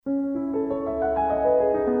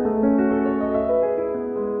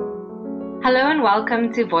Hello and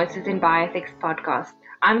welcome to Voices in Bioethics podcast.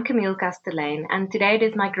 I'm Camille Castellane, and today it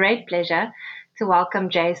is my great pleasure to welcome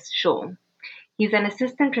Jace Shaw. He's an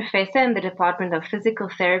assistant professor in the Department of Physical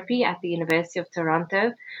Therapy at the University of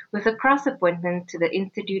Toronto with a cross appointment to the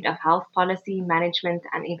Institute of Health Policy, Management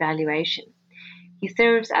and Evaluation. He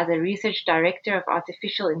serves as a research director of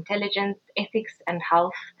artificial intelligence, ethics and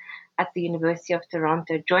health at the University of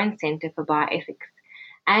Toronto Joint Centre for Bioethics.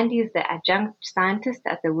 And he is the adjunct scientist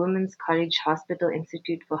at the Women's College Hospital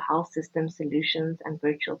Institute for Health System Solutions and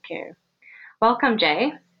Virtual Care. Welcome,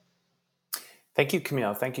 Jay. Thank you,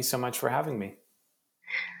 Camille. Thank you so much for having me.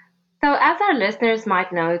 So as our listeners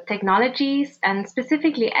might know, technologies, and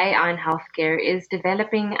specifically AI in healthcare, is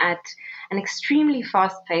developing at an extremely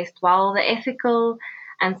fast pace, while the ethical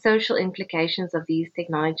and social implications of these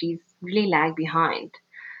technologies really lag behind.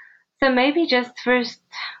 So maybe just first,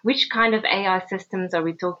 which kind of AI systems are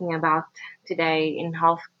we talking about today in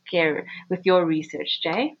healthcare with your research,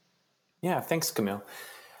 Jay? Yeah, thanks, Camille.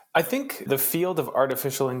 I think the field of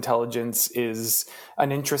artificial intelligence is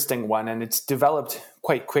an interesting one, and it's developed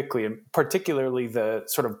quite quickly, and particularly the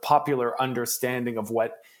sort of popular understanding of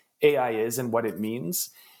what AI is and what it means.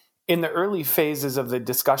 In the early phases of the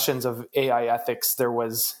discussions of AI ethics, there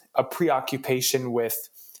was a preoccupation with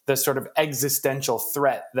the sort of existential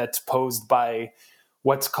threat that's posed by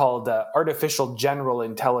what's called artificial general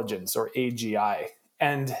intelligence, or AGI.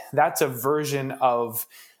 And that's a version of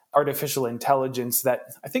artificial intelligence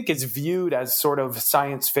that I think is viewed as sort of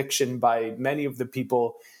science fiction by many of the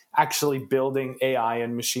people actually building AI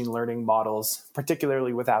and machine learning models,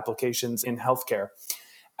 particularly with applications in healthcare.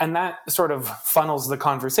 And that sort of funnels the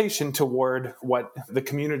conversation toward what the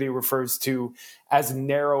community refers to as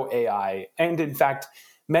narrow AI. And in fact,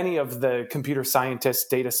 many of the computer scientists,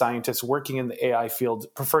 data scientists working in the AI field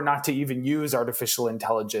prefer not to even use artificial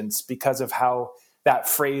intelligence because of how that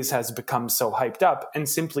phrase has become so hyped up, and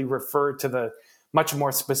simply refer to the much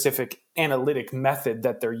more specific analytic method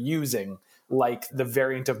that they're using, like the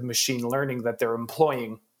variant of machine learning that they're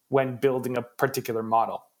employing when building a particular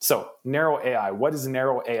model. So narrow AI, what is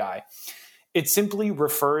narrow AI? It simply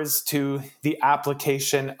refers to the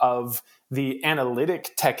application of the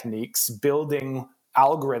analytic techniques, building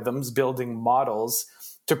algorithms, building models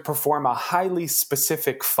to perform a highly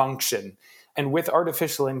specific function. And with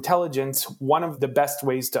artificial intelligence, one of the best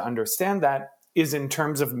ways to understand that is in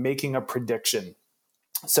terms of making a prediction.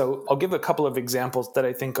 So I'll give a couple of examples that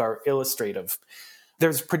I think are illustrative.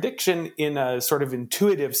 There's prediction in a sort of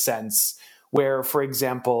intuitive sense where, for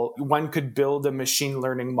example, one could build a machine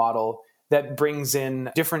learning model that brings in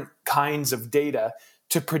different kinds of data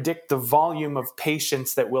to predict the volume of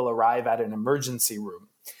patients that will arrive at an emergency room.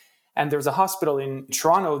 And there's a hospital in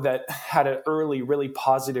Toronto that had an early, really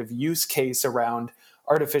positive use case around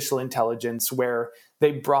artificial intelligence where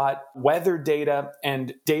they brought weather data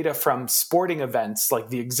and data from sporting events, like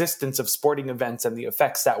the existence of sporting events and the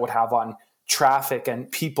effects that would have on traffic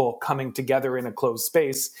and people coming together in a closed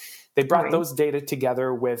space. They brought those data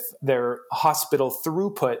together with their hospital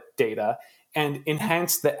throughput data and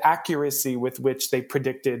enhanced the accuracy with which they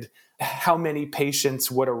predicted how many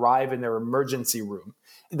patients would arrive in their emergency room.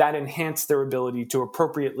 That enhanced their ability to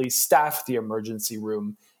appropriately staff the emergency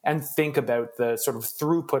room and think about the sort of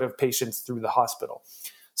throughput of patients through the hospital.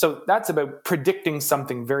 So that's about predicting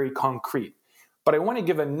something very concrete. But I want to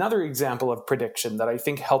give another example of prediction that I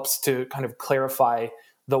think helps to kind of clarify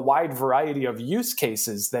the wide variety of use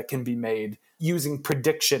cases that can be made using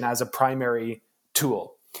prediction as a primary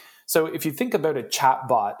tool. So if you think about a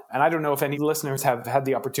chatbot, and I don't know if any listeners have had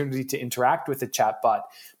the opportunity to interact with a chatbot,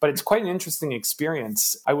 but it's quite an interesting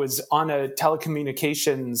experience. I was on a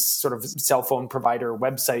telecommunications sort of cell phone provider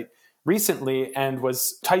website recently and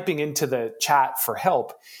was typing into the chat for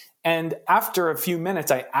help. And after a few minutes,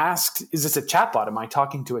 I asked, is this a chatbot? Am I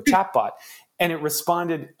talking to a chatbot? And it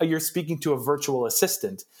responded, you're speaking to a virtual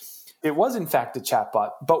assistant. It was in fact a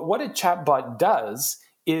chatbot, but what a chatbot does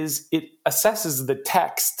is it assesses the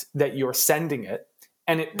text that you're sending it,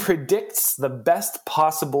 and it predicts the best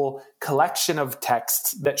possible collection of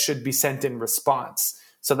texts that should be sent in response.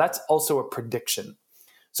 So that's also a prediction.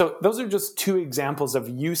 So those are just two examples of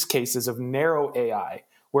use cases of narrow AI,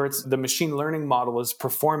 where it's the machine learning model is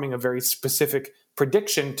performing a very specific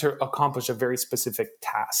prediction to accomplish a very specific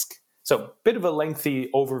task. So bit of a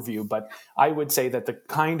lengthy overview, but I would say that the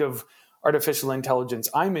kind of artificial intelligence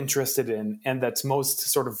I'm interested in and that's most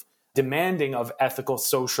sort of demanding of ethical,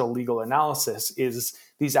 social, legal analysis is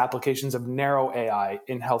these applications of narrow AI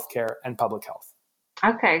in healthcare and public health.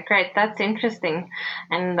 Okay, great. That's interesting.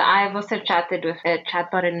 And I've also chatted with a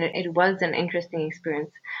chatbot, and it was an interesting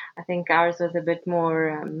experience. I think ours was a bit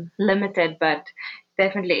more limited, but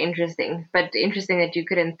definitely interesting, but interesting that you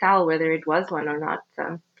couldn't tell whether it was one or not.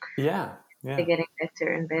 So Yeah, they're yeah. getting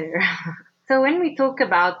better and better. So when we talk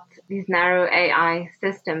about these narrow AI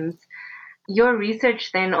systems, your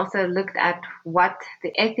research then also looked at what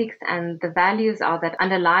the ethics and the values are that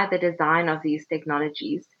underlie the design of these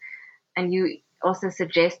technologies. And you also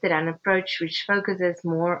suggested an approach which focuses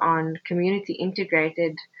more on community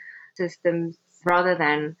integrated systems rather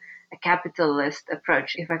than a capitalist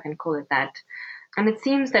approach, if I can call it that. And it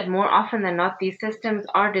seems that more often than not, these systems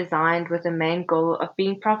are designed with the main goal of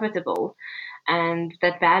being profitable, and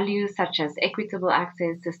that values such as equitable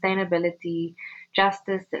access, sustainability,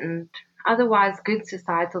 justice, and otherwise good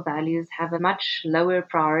societal values have a much lower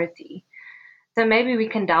priority. So maybe we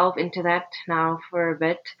can delve into that now for a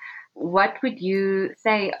bit. What would you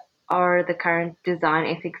say are the current design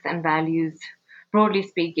ethics and values, broadly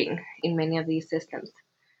speaking, in many of these systems?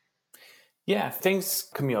 Yeah, thanks,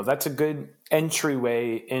 Camille. That's a good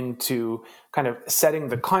entryway into kind of setting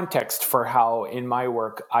the context for how, in my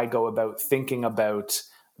work, I go about thinking about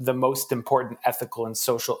the most important ethical and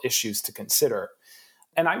social issues to consider.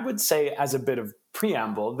 And I would say, as a bit of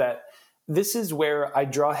preamble, that this is where I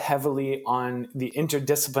draw heavily on the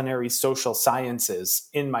interdisciplinary social sciences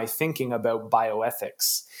in my thinking about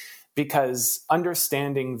bioethics, because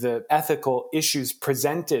understanding the ethical issues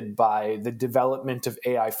presented by the development of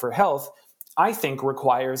AI for health, I think,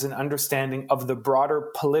 requires an understanding of the broader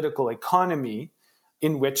political economy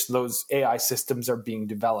in which those AI systems are being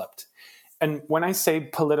developed. And when I say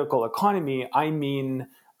political economy, I mean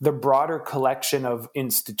the broader collection of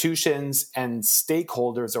institutions and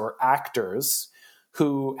stakeholders or actors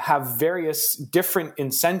who have various different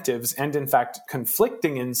incentives and, in fact,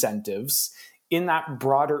 conflicting incentives in that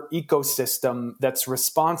broader ecosystem that's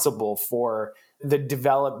responsible for the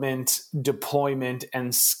development, deployment,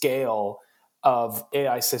 and scale of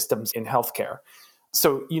AI systems in healthcare.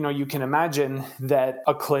 So, you can imagine that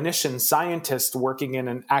a clinician scientist working in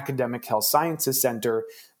an academic health sciences center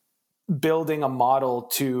building a model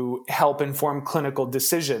to help inform clinical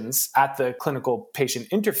decisions at the clinical patient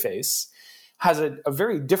interface has a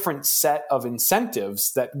very different set of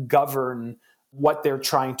incentives that govern what they're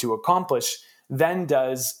trying to accomplish than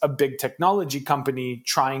does a big technology company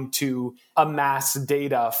trying to amass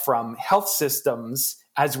data from health systems,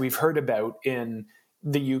 as we've heard about in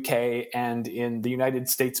the UK and in the United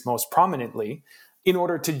States most prominently, in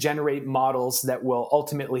order to generate models that will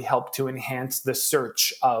ultimately help to enhance the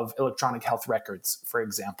search of electronic health records, for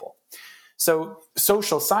example. So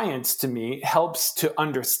social science, to me, helps to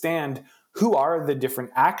understand who are the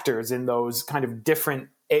different actors in those kind of different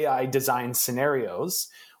AI design scenarios.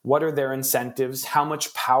 What are their incentives? How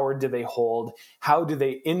much power do they hold? How do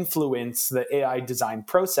they influence the AI design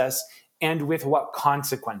process? And with what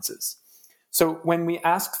consequences? So when we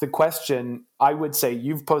ask the question, I would say,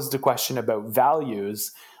 you've posed a question about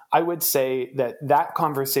values. I would say that that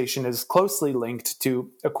conversation is closely linked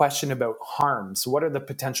to a question about harms. What are the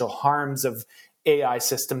potential harms of AI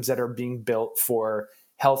systems that are being built for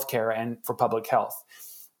healthcare and for public health?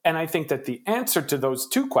 And I think that the answer to those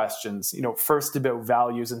two questions, first about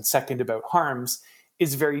values and second about harms,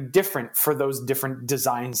 is very different for those different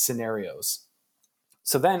design scenarios.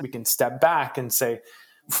 So then we can step back and say,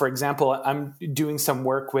 for example, I'm doing some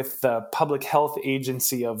work with the Public Health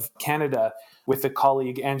Agency of Canada with a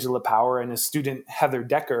colleague, Angela Power, and a student, Heather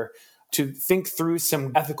Decker, to think through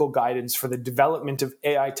some ethical guidance for the development of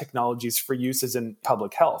AI technologies for uses in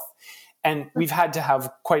public health. And we've had to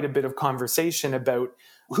have quite a bit of conversation about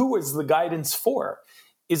who is the guidance for.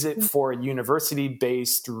 Is it for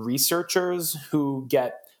university-based researchers who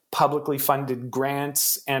get publicly funded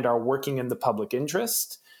grants and are working in the public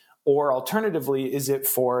interest? Or alternatively, is it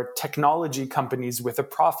for technology companies with a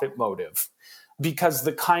profit motive? Because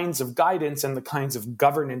the kinds of guidance and the kinds of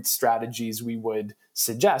governance strategies we would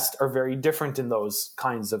suggest are very different in those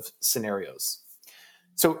kinds of scenarios.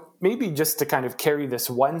 So maybe just to kind of carry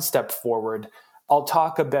this one step forward, I'll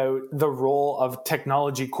talk about the role of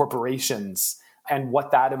technology corporations and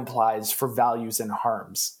what that implies for values and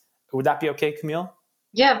harms. Would that be okay, Camille?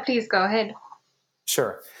 Yeah, please go ahead.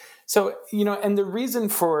 Sure. So, and the reason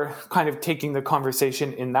for kind of taking the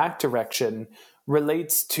conversation in that direction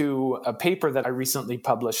relates to a paper that I recently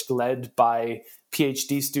published led by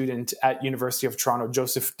PhD student at University of Toronto,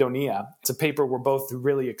 Joseph Donia. It's a paper we're both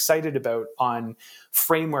really excited about on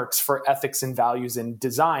frameworks for ethics and values in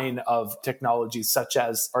design of technologies such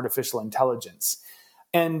as artificial intelligence.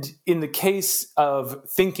 And in the case of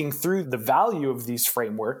thinking through the value of these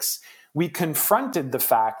frameworks, we confronted the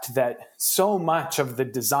fact that so much of the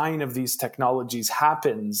design of these technologies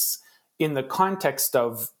happens in the context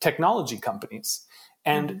of technology companies.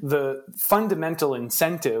 And the fundamental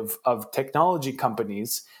incentive of technology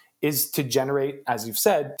companies is to generate, as you've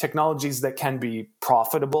said, technologies that can be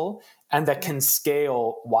profitable and that can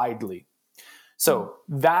scale widely. So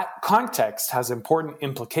that context has important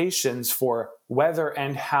implications for whether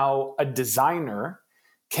and how a designer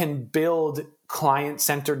can build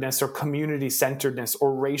client-centeredness or community-centeredness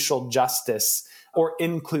or racial justice or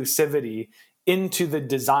inclusivity into the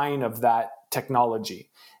design of that technology.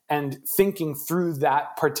 And thinking through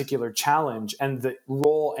that particular challenge and the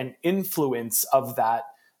role and influence of that,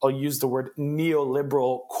 I'll use the word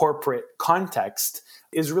neoliberal corporate context,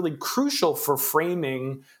 is really crucial for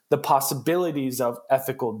framing the possibilities of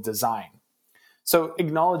ethical design. So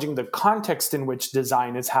acknowledging the context in which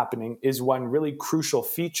design is happening is one really crucial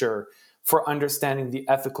feature for understanding the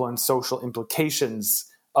ethical and social implications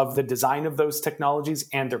of the design of those technologies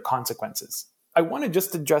and their consequences. I want to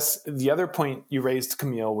just address the other point you raised,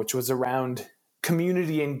 Camille, which was around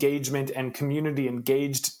community engagement and community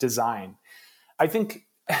engaged design. I think,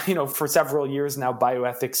 for several years now,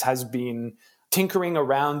 bioethics has been tinkering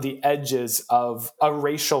around the edges of a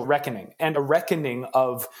racial reckoning and a reckoning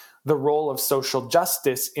of the role of social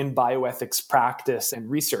justice in bioethics practice and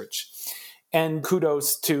research. And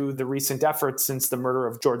kudos to the recent efforts since the murder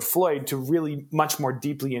of George Floyd to really much more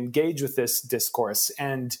deeply engage with this discourse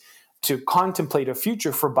and to contemplate a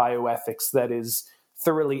future for bioethics that is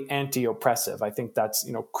thoroughly anti-oppressive. I think that's,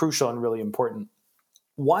 crucial and really important.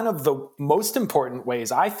 One of the most important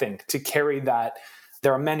ways, I think, to carry that,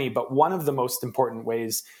 there are many, but one of the most important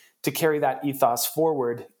ways to carry that ethos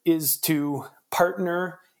forward is to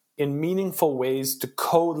partner in meaningful ways to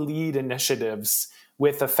co-lead initiatives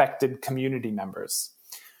with affected community members.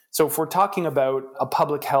 So if we're talking about a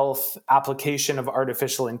public health application of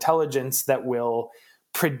artificial intelligence that will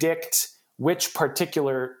predict which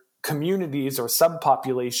particular communities or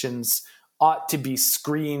subpopulations ought to be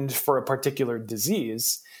screened for a particular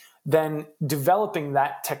disease, then developing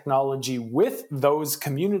that technology with those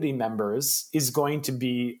community members is going to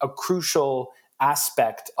be a crucial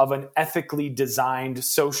aspect of an ethically designed,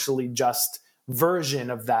 socially just version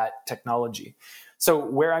of that technology. So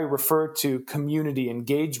where I refer to community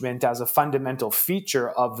engagement as a fundamental feature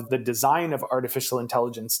of the design of artificial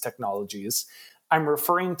intelligence technologies, I'm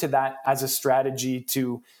referring to that as a strategy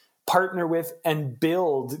to partner with and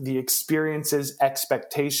build the experiences,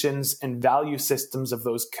 expectations, and value systems of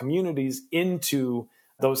those communities into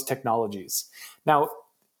those technologies. Now,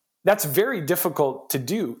 that's very difficult to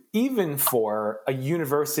do, even for a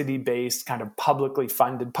university-based, kind of publicly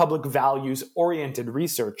funded, public values-oriented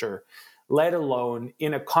researcher, let alone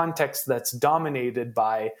in a context that's dominated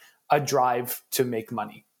by a drive to make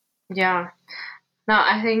money. Yeah. No,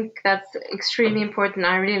 I think that's extremely important.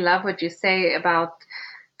 I really love what you say about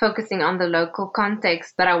focusing on the local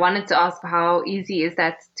context, but I wanted to ask how easy is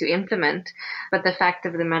that to implement? But the fact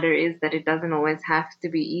of the matter is that it doesn't always have to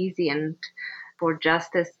be easy, and for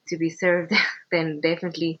justice to be served, then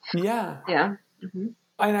definitely. Yeah. Mm-hmm.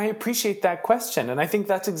 And I appreciate that question. And I think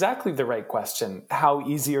that's exactly the right question. How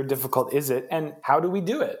easy or difficult is it? And how do we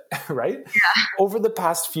do it? Right? Yeah. Over the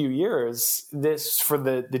past few years, for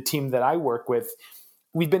the team that I work with,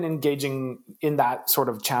 we've been engaging in that sort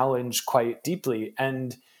of challenge quite deeply.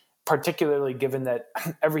 And particularly given that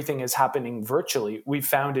everything is happening virtually, we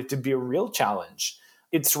found it to be a real challenge.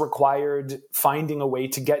 It's required finding a way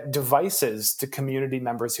to get devices to community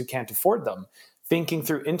members who can't afford them, thinking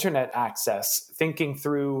through internet access, thinking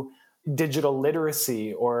through digital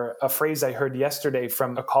literacy, or a phrase I heard yesterday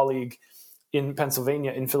from a colleague in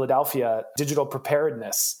Pennsylvania, in Philadelphia, digital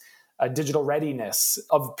preparedness, digital readiness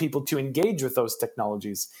of people to engage with those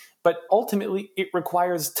technologies. But ultimately, it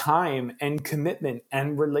requires time and commitment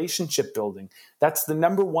and relationship building. That's the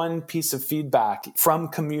number one piece of feedback from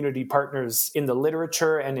community partners in the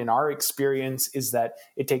literature and in our experience, is that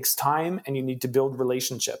it takes time and you need to build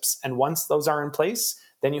relationships. And once those are in place,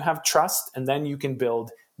 then you have trust, and then you can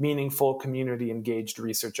build meaningful community engaged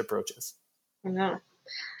research approaches. Yeah.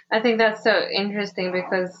 I think that's so interesting,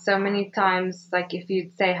 because so many times, like if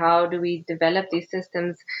you'd say, how do we develop these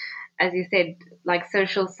systems? As you said, like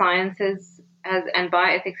social sciences and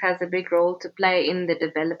bioethics has a big role to play in the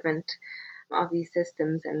development of these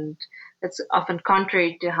systems. And that's often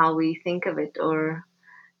contrary to how we think of it, or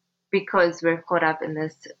because we're caught up in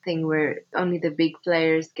this thing where only the big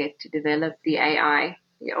players get to develop the AI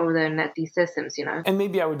or these systems, And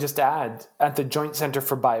maybe I would just add, at the Joint Center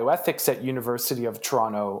for Bioethics at University of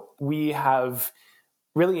Toronto, we have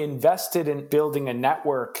really invested in building a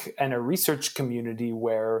network and a research community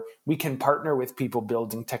where we can partner with people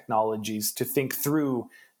building technologies to think through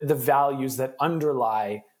the values that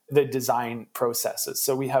underlie the design processes.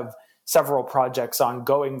 So we have several projects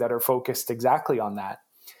ongoing that are focused exactly on that.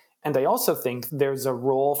 And I also think there's a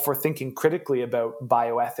role for thinking critically about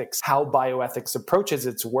bioethics, how bioethics approaches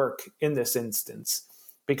its work in this instance.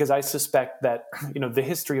 Because I suspect that, the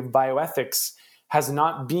history of bioethics has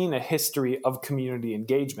not been a history of community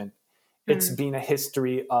engagement. It's been a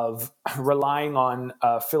history of relying on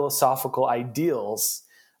philosophical ideals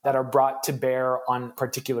that are brought to bear on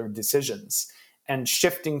particular decisions. And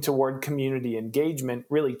shifting toward community engagement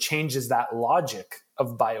really changes that logic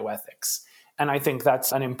of bioethics. And I think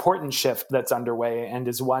that's an important shift that's underway and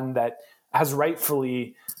is one that has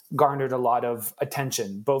rightfully garnered a lot of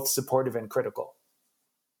attention, both supportive and critical.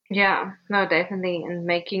 Yeah, no, definitely. And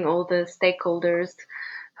making all the stakeholders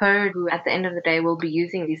heard who at the end of the day will be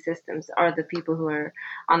using these systems are the people who are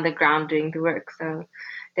on the ground doing the work. So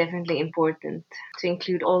definitely important to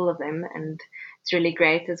include all of them. And it's really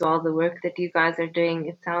great as well, the work that you guys are doing.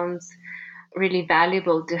 It sounds really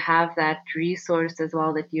valuable to have that resource as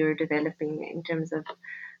well that you're developing in terms of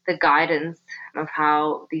the guidance of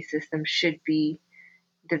how these systems should be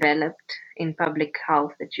developed in public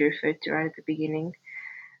health that you referred to right at the beginning.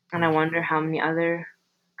 And I wonder how many other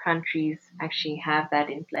countries actually have that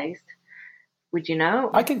in place. Would you know?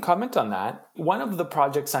 I can comment on that. One of the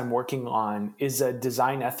projects I'm working on is a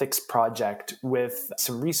design ethics project with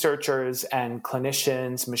some researchers and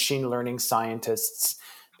clinicians, machine learning scientists,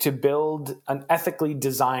 to build an ethically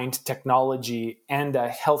designed technology and a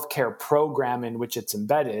healthcare program in which it's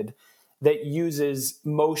embedded that uses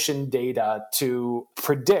motion data to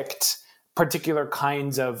predict particular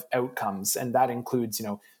kinds of outcomes. And that includes,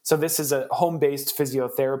 so this is a home-based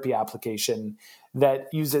physiotherapy application that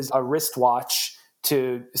uses a wristwatch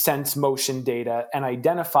to sense motion data and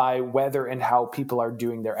identify whether and how people are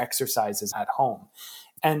doing their exercises at home.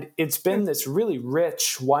 And it's been this really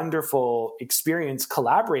rich, wonderful experience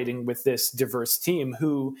collaborating with this diverse team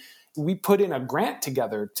who we put in a grant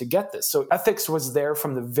together to get this. So ethics was there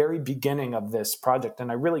from the very beginning of this project.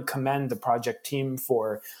 And I really commend the project team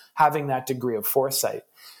for having that degree of foresight.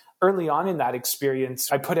 Early on in that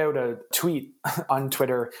experience, I put out a tweet on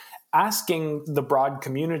Twitter asking the broad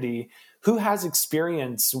community who has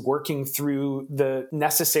experience working through the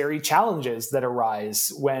necessary challenges that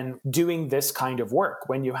arise when doing this kind of work,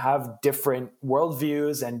 when you have different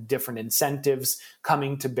worldviews and different incentives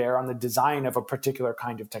coming to bear on the design of a particular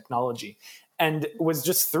kind of technology, and was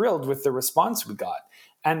just thrilled with the response we got.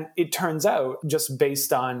 And it turns out, just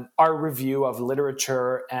based on our review of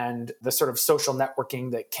literature and the sort of social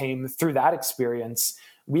networking that came through that experience,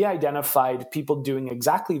 we identified people doing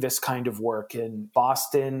exactly this kind of work in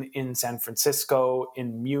Boston, in San Francisco,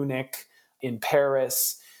 in Munich, in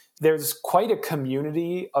Paris. There's quite a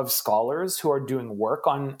community of scholars who are doing work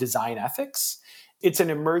on design ethics. It's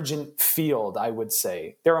an emergent field, I would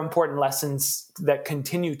say. There are important lessons that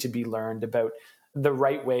continue to be learned about the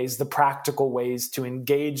right ways, the practical ways to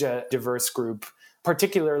engage a diverse group,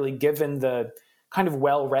 particularly given the kind of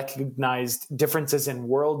well-recognized differences in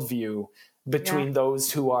worldview between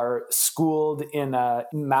those who are schooled in a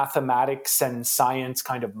mathematics and science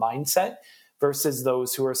kind of mindset versus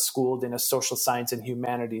those who are schooled in a social science and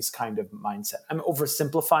humanities kind of mindset. I'm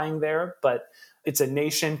oversimplifying there, but it's a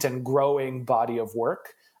nascent and growing body of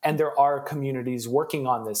work. And there are communities working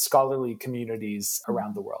on this, scholarly communities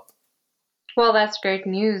around the world. Well, that's great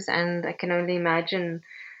news. And I can only imagine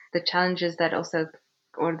the challenges that also,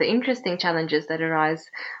 or the interesting challenges that arise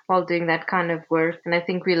while doing that kind of work. And I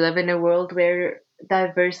think we live in a world where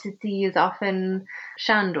diversity is often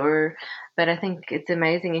shunned, but I think it's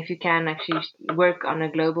amazing if you can actually work on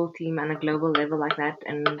a global team on a global level like that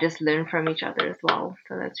and just learn from each other as well.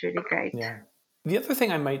 So that's really great. Yeah. The other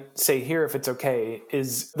thing I might say here, if it's okay,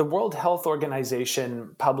 is the World Health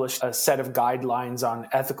Organization published a set of guidelines on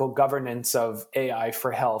ethical governance of AI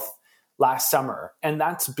for health last summer, and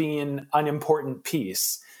that's been an important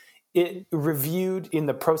piece. It reviewed, in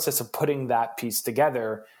the process of putting that piece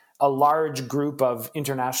together, a large group of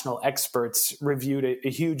international experts reviewed a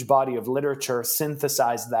huge body of literature,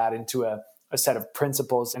 synthesized that into a set of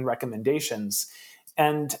principles and recommendations.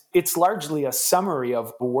 And it's largely a summary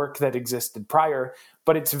of work that existed prior,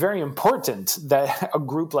 but it's very important that a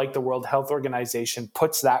group like the World Health Organization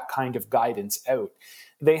puts that kind of guidance out.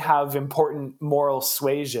 They have important moral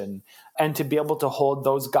suasion, and to be able to hold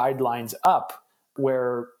those guidelines up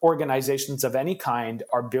where organizations of any kind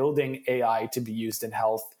are building AI to be used in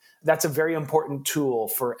health, that's a very important tool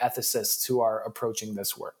for ethicists who are approaching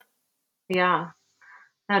this work. Yeah.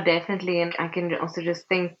 No, definitely. And I can also just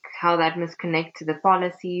think how that must connect to the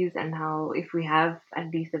policies and how if we have at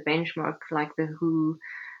least a benchmark like the WHO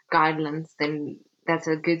guidelines, then that's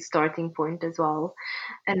a good starting point as well.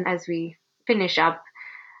 And as we finish up,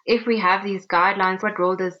 if we have these guidelines, what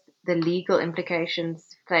role does the legal implications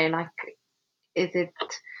play? Like, is it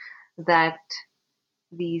that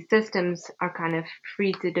the systems are kind of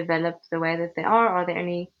free to develop the way that they are? Are there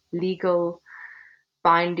any legal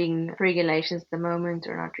binding regulations at the moment,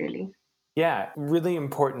 or not really? Yeah, really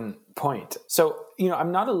important point. So,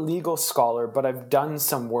 I'm not a legal scholar, but I've done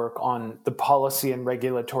some work on the policy and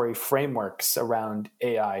regulatory frameworks around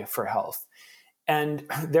AI for health. And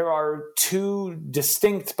there are two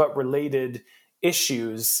distinct but related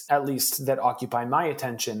issues, at least that occupy my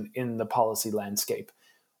attention in the policy landscape.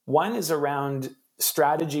 One is around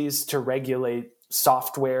strategies to regulate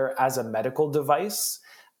software as a medical device.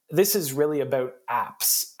 This is really about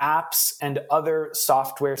apps and other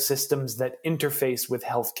software systems that interface with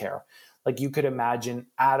healthcare. Like, you could imagine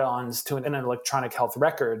add-ons to an electronic health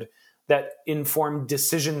record that inform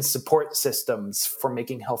decision support systems for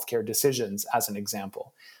making healthcare decisions, as an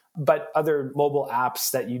example. But other mobile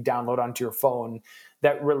apps that you download onto your phone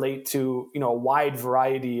that relate to, a wide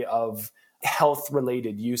variety of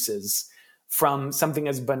health-related uses, from something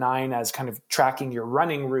as benign as kind of tracking your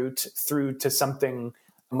running route through to something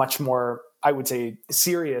much more, I would say,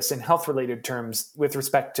 serious in health-related terms with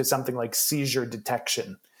respect to something like seizure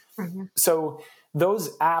detection. Mm-hmm. So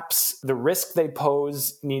those apps, the risk they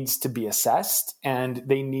pose needs to be assessed, and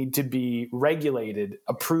they need to be regulated,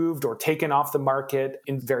 approved, or taken off the market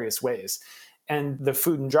in various ways. And the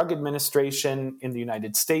Food and Drug Administration in the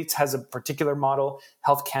United States has a particular model.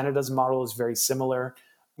 Health Canada's model is very similar.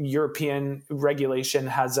 European regulation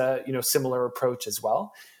has a similar approach as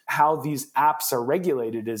well. How these apps are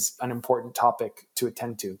regulated is an important topic to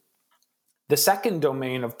attend to. The second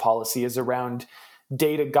domain of policy is around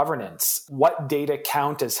data governance. What data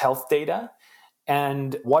count as health data?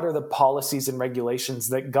 And what are the policies and regulations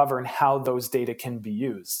that govern how those data can be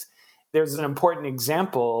used? There's an important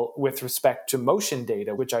example with respect to motion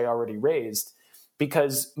data, which I already raised,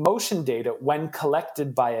 because motion data, when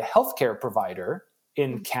collected by a healthcare provider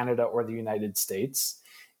in Canada or the United States,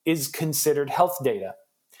 is considered health data.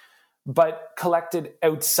 But collected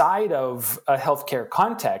outside of a healthcare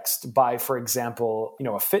context by, for example,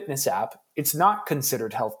 a fitness app, it's not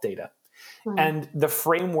considered health data. Mm. And the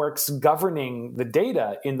frameworks governing the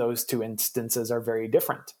data in those two instances are very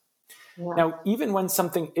different. Yeah. Now, even when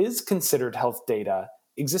something is considered health data,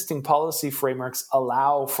 existing policy frameworks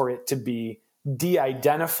allow for it to be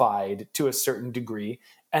de-identified to a certain degree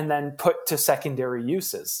and then put to secondary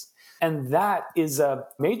uses. And that is a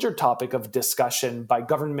major topic of discussion by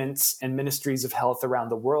governments and ministries of health around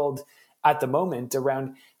the world at the moment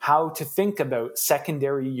around how to think about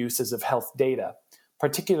secondary uses of health data,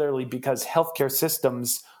 particularly because healthcare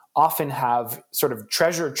systems often have sort of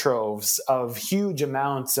treasure troves of huge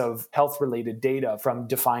amounts of health-related data from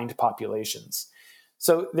defined populations.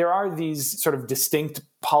 So there are these sort of distinct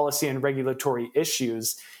policy and regulatory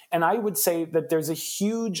issues. And I would say that there's a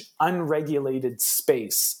huge unregulated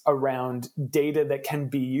space around data that can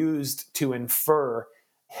be used to infer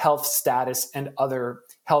health status and other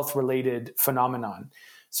health-related phenomenon.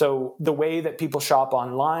 So the way that people shop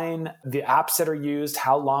online, the apps that are used,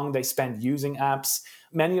 how long they spend using apps,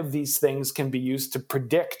 many of these things can be used to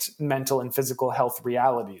predict mental and physical health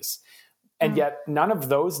realities. And yet none of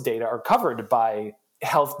those data are covered by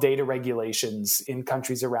health data regulations in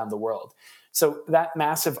countries around the world. So that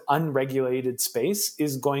massive unregulated space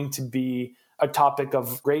is going to be a topic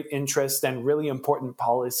of great interest and really important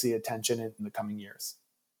policy attention in the coming years.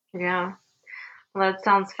 Yeah, well, that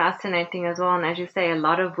sounds fascinating as well. And as you say, a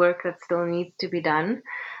lot of work that still needs to be done.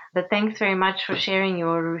 But thanks very much for sharing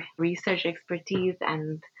your research expertise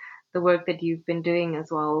and the work that you've been doing as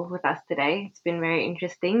well with us today. It's been very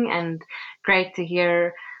interesting and great to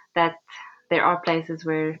hear that there are places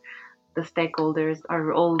where the stakeholders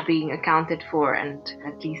are all being accounted for and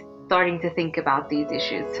at least starting to think about these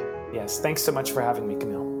issues. Yes, thanks so much for having me,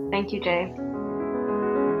 Camille. Thank you, Jay.